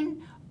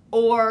benign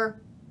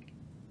or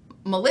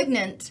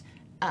malignant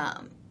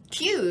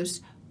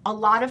cues. A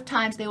lot of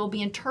times they will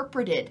be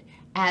interpreted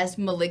as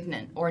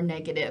malignant or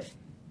negative.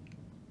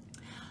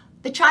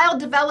 The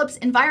child develops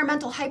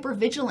environmental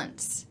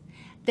hypervigilance.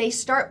 They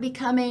start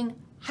becoming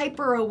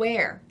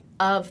hyper-aware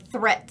of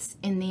threats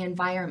in the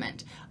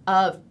environment,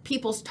 of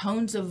people's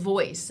tones of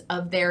voice,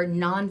 of their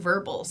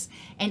nonverbals,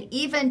 and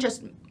even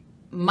just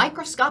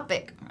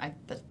microscopic,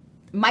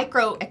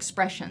 micro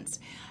expressions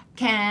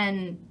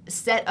can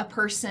set a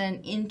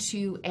person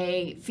into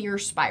a fear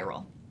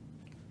spiral.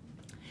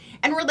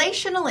 And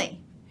relationally,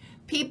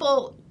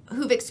 people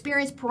who've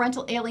experienced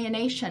parental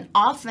alienation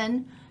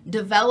often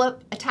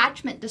develop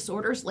attachment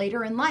disorders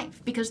later in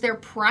life because their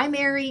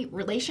primary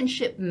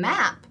relationship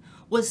map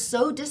was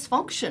so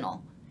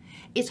dysfunctional.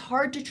 It's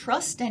hard to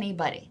trust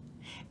anybody.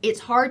 It's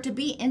hard to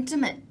be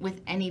intimate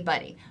with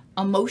anybody,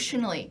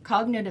 emotionally,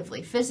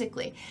 cognitively,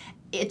 physically.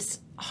 It's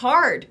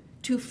hard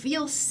to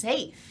feel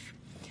safe.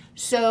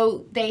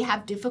 So they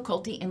have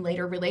difficulty in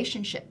later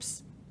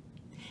relationships.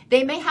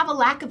 They may have a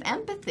lack of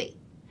empathy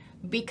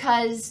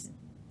because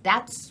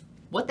that's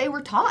what they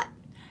were taught.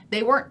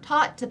 They weren't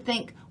taught to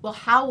think, well,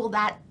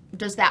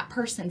 does that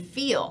person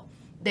feel?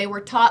 They were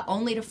taught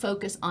only to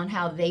focus on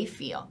how they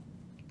feel.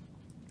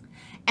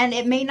 And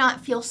it may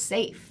not feel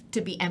safe to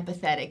be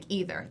empathetic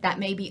either. That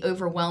may be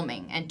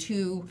overwhelming and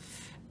too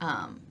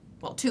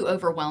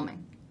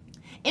overwhelming.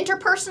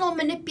 Interpersonal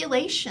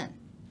manipulation.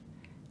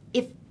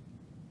 If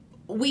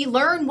we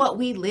learn what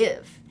we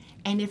live,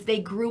 and if they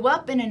grew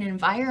up in an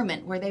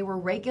environment where they were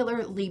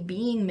regularly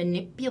being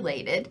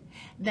manipulated,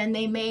 then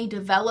they may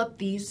develop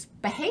these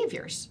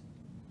behaviors.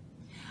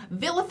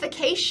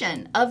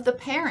 Vilification of the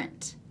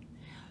parent.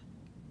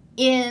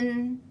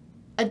 In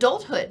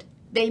adulthood,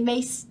 they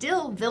may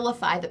still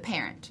vilify the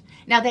parent.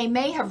 Now, they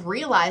may have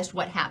realized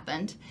what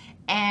happened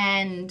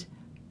and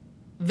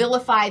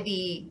vilify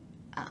the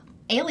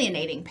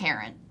alienating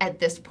parent at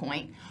this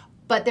point,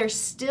 but there's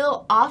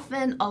still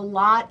often a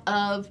lot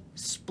of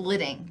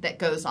splitting that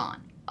goes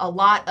on. A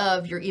lot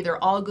of you're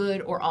either all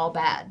good or all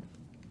bad.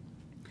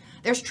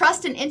 There's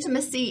trust and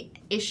intimacy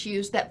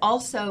issues that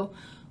also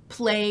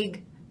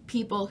plague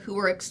people who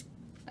were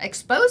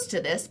exposed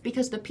to this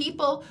because the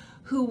people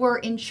who were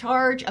in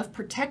charge of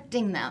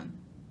protecting them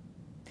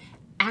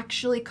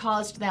actually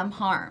caused them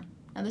harm.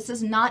 Now, this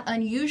is not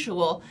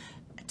unusual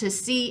to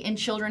see in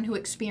children who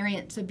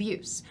experience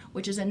abuse,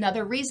 which is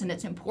another reason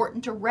it's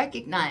important to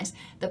recognize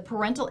that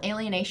parental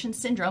alienation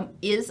syndrome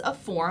is a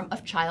form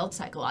of child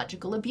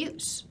psychological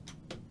abuse.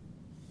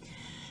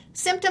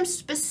 Symptoms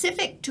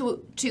specific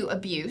to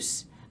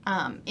abuse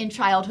in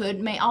childhood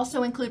may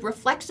also include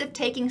reflexive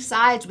taking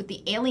sides with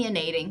the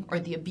alienating or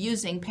the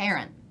abusing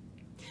parent,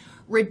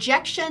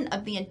 rejection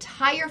of the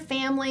entire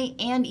family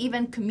and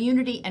even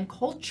community and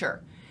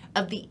culture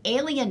of the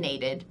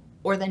alienated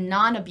or the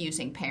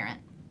non-abusing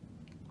parent.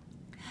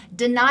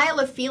 Denial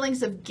of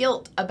feelings of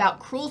guilt about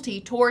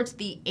cruelty towards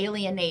the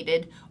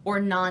alienated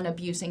or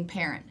non-abusing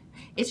parent.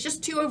 It's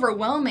just too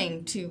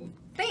overwhelming to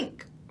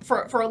think,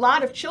 for a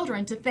lot of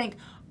children to think,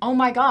 oh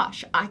my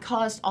gosh, I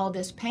caused all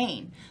this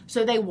pain.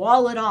 So they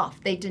wall it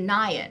off, they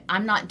deny it,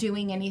 I'm not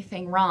doing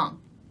anything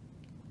wrong.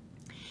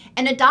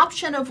 An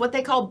adoption of what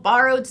they call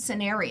borrowed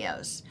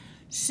scenarios.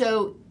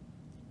 So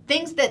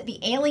things that the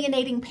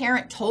alienating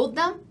parent told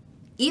them,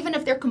 even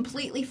if they're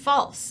completely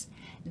false,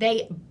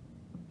 they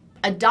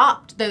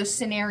adopt those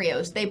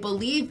scenarios. They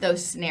believe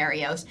those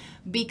scenarios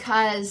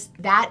because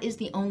that is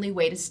the only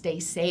way to stay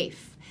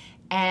safe.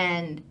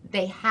 And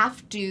they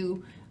have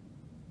to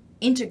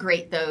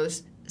integrate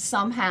those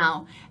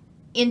somehow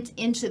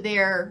into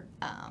their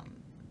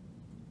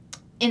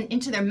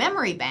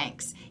memory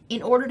banks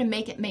in order to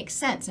make it make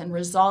sense and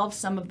resolve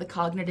some of the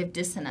cognitive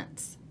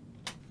dissonance.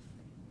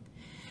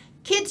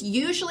 Kids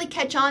usually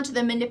catch on to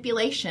the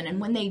manipulation, and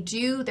when they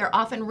do, they're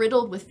often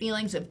riddled with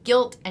feelings of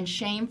guilt and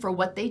shame for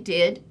what they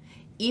did,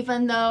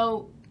 even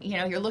though,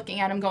 you're looking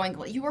at them going,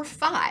 well, you were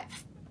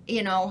 5,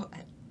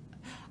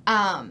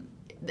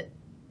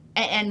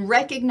 and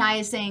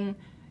recognizing,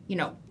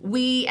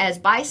 we as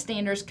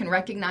bystanders can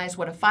recognize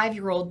what a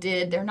 5-year-old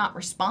did. They're not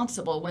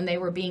responsible when they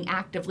were being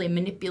actively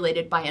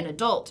manipulated by an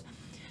adult.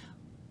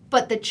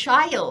 But the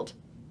child,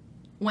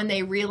 when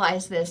they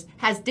realize this,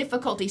 has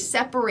difficulty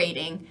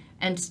separating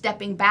and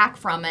stepping back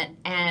from it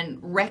and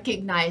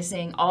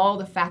recognizing all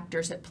the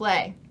factors at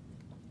play.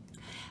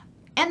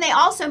 And they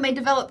also may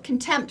develop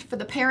contempt for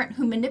the parent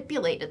who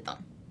manipulated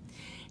them.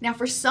 Now,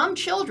 for some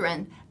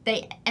children,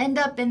 they end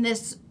up in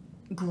this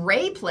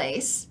gray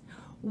place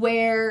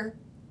where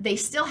they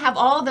still have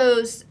all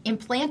those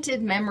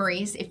implanted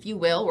memories, if you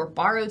will, or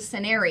borrowed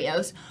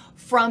scenarios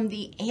from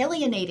the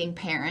alienating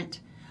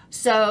parent.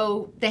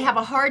 So they have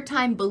a hard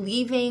time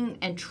believing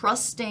and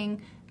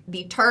trusting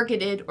the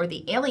targeted or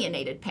the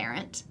alienated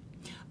parent,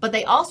 but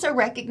they also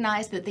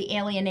recognize that the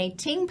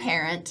alienating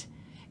parent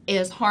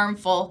is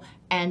harmful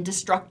and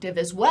destructive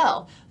as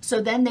well.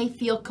 So then they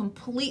feel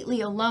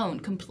completely alone,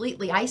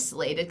 completely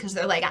isolated, because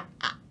they're like,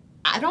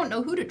 I don't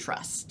know who to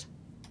trust.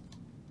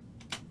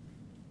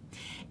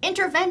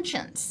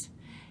 Interventions.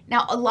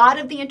 Now, a lot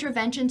of the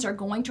interventions are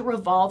going to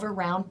revolve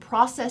around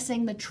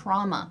processing the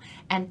trauma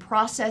and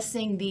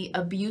processing the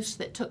abuse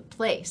that took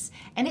place,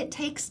 and it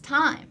takes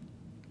time.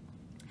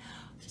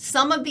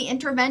 Some of the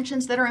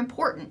interventions that are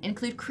important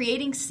include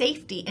creating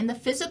safety in the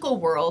physical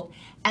world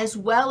as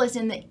well as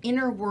in the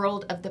inner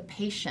world of the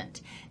patient.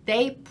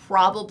 They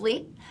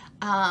probably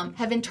have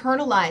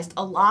internalized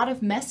a lot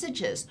of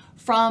messages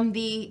from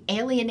the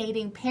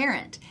alienating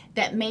parent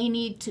that may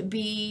need to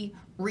be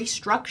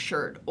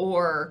restructured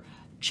or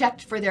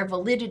checked for their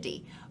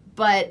validity,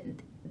 but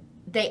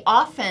they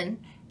often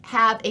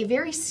have a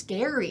very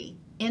scary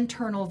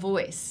internal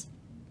voice.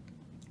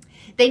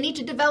 They need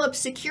to develop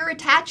secure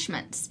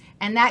attachments,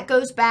 and that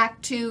goes back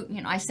to,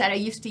 I said I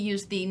used to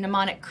use the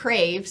mnemonic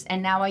CRAVES,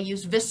 and now I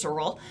use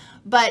VISCERAL,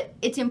 but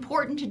it's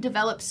important to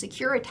develop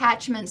secure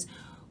attachments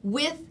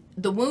with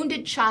the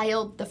wounded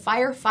child, the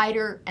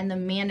firefighter, and the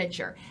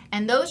manager.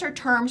 And those are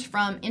terms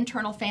from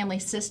internal family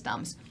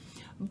systems.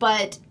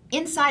 But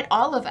inside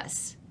all of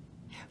us,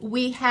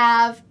 we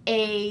have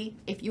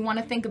if you want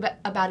to think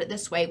about it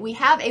this way, we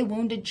have a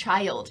wounded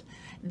child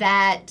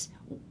that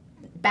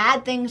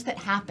bad things that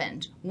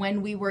happened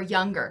when we were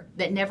younger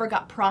that never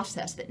got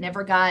processed, that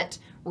never got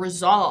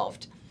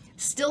resolved,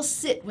 still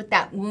sit with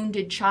that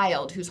wounded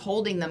child who's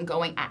holding them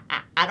going,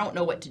 I don't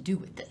know what to do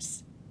with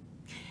this.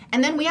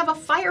 And then we have a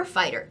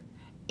firefighter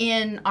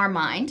in our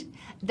mind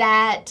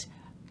that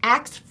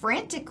acts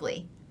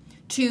frantically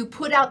to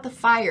put out the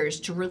fires,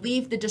 to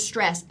relieve the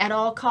distress at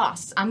all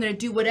costs. I'm going to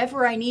do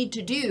whatever I need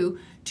to do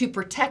to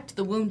protect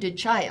the wounded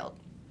child.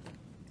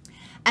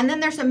 And then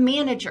there's a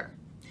manager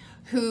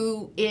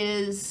who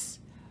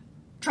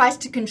tries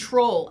to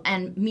control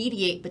and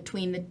mediate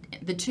between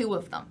the two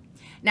of them.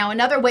 Now,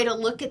 another way to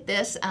look at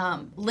this,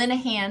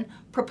 Linehan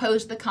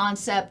proposed the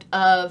concept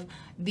of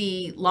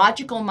the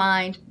logical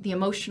mind, the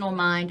emotional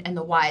mind, and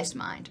the wise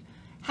mind.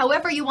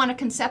 However you want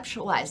to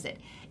conceptualize it,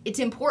 it's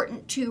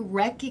important to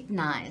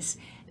recognize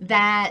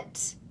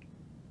that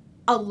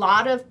a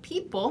lot of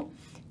people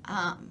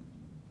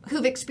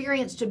who've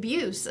experienced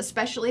abuse,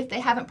 especially if they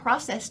haven't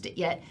processed it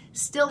yet,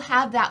 still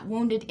have that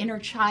wounded inner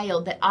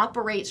child that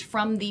operates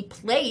from the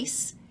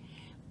place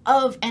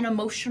of an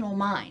emotional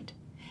mind.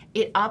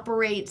 It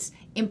operates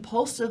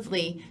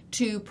impulsively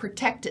to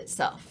protect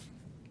itself.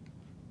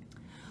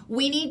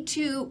 We need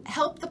to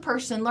help the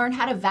person learn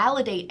how to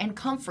validate and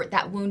comfort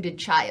that wounded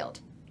child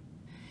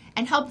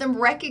and help them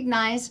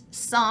recognize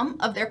some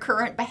of their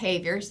current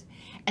behaviors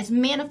as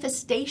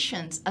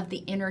manifestations of the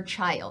inner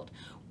child.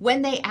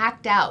 When they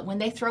act out, when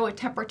they throw a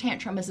temper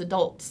tantrum as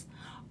adults,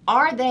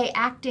 are they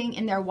acting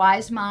in their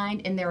wise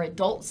mind, in their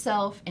adult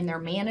self, in their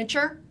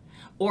manager,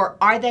 or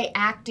are they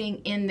acting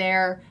in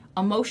their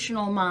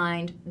emotional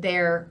mind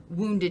their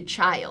wounded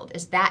child,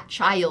 as that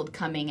child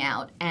coming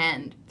out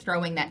and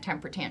throwing that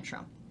temper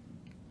tantrum.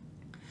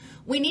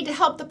 We need to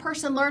help the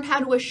person learn how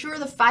to assure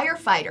the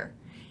firefighter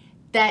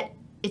that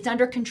it's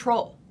under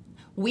control.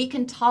 We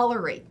can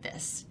tolerate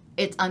this.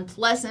 It's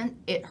unpleasant,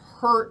 it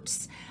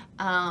hurts,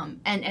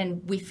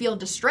 and we feel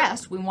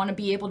distressed. We want to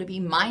be able to be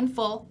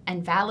mindful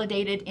and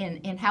validated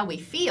in how we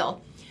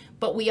feel,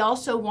 but we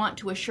also want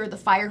to assure the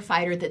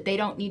firefighter that they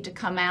don't need to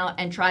come out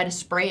and try to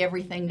spray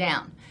everything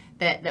down,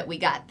 that we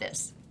got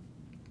this.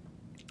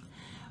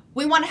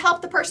 We want to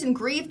help the person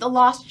grieve the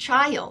lost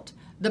child,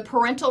 the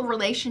parental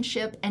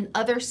relationship, and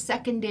other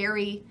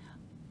secondary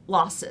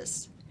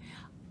losses.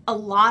 A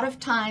lot of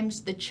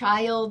times the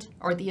child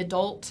or the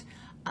adult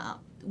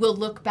will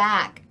look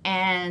back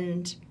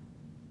and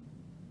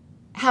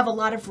have a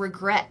lot of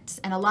regrets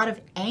and a lot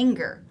of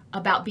anger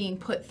about being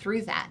put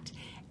through that.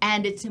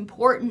 And it's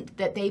important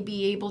that they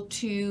be able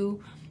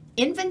to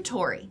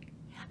inventory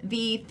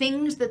the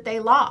things that they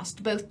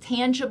lost, both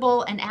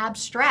tangible and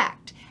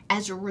abstract,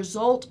 as a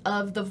result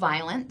of the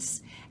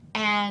violence,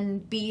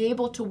 and be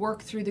able to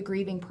work through the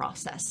grieving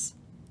process.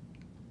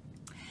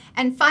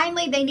 And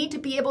finally, they need to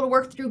be able to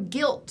work through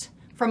guilt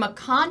from a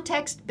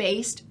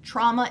context-based,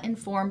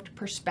 trauma-informed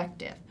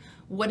perspective.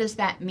 What does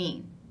that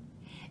mean?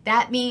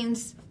 That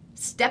means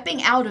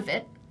stepping out of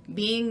it,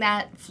 being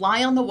that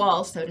fly on the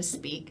wall, so to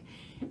speak,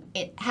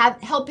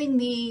 helping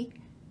the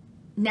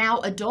now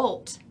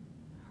adult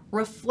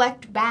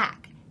reflect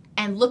back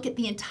and look at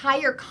the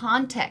entire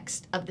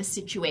context of the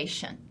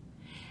situation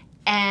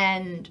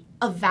and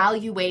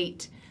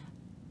evaluate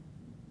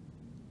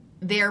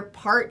their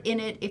part in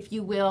it, if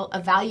you will,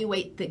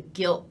 evaluate the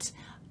guilt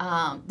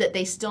that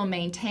they still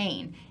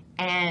maintain,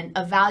 and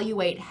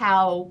evaluate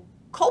how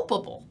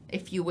culpable,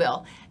 if you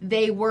will,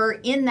 they were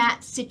in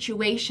that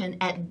situation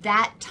at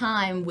that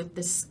time with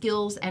the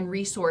skills and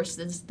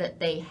resources that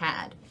they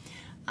had.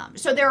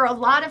 So there are a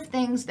lot of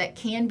things that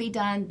can be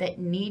done, that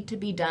need to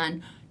be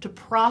done to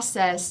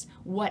process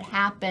what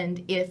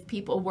happened if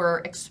people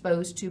were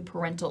exposed to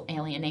parental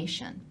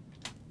alienation.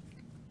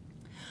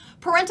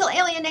 Parental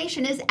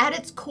alienation is at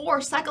its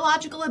core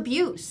psychological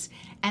abuse,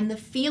 and the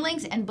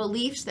feelings and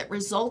beliefs that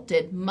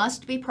resulted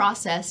must be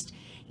processed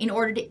in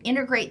order to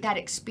integrate that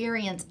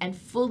experience and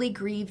fully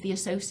grieve the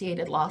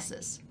associated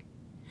losses.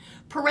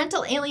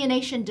 Parental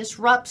alienation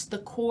disrupts the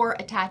core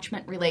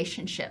attachment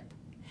relationship,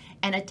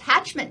 and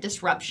attachment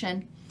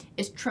disruption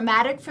is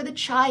traumatic for the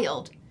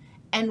child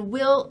and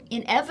will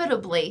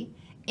inevitably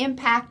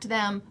impact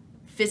them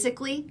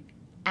physically,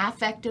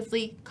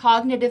 affectively,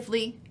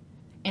 cognitively,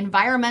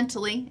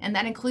 environmentally, and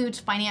that includes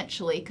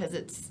financially, because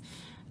it's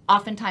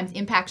oftentimes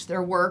impacts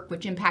their work,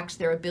 which impacts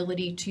their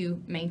ability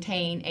to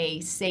maintain a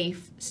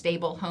safe,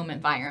 stable home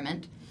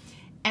environment,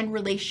 and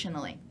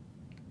relationally.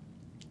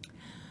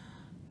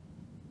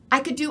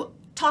 I could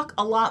talk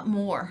a lot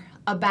more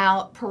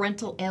about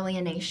parental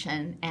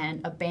alienation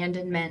and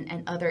abandonment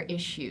and other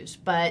issues,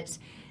 but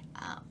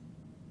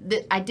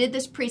I did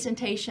this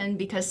presentation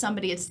because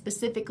somebody had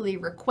specifically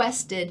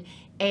requested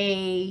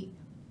a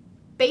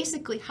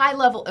basically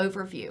high-level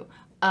overview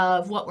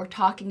of what we're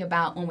talking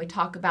about when we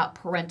talk about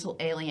parental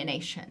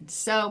alienation.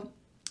 So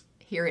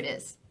here it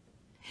is.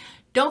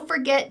 Don't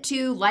forget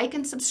to like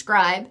and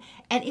subscribe,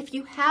 and if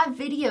you have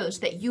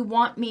videos that you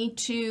want me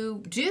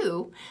to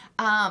do,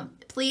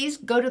 please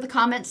go to the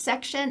comments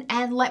section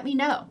and let me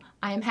know.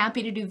 I am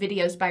happy to do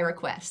videos by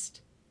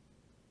request.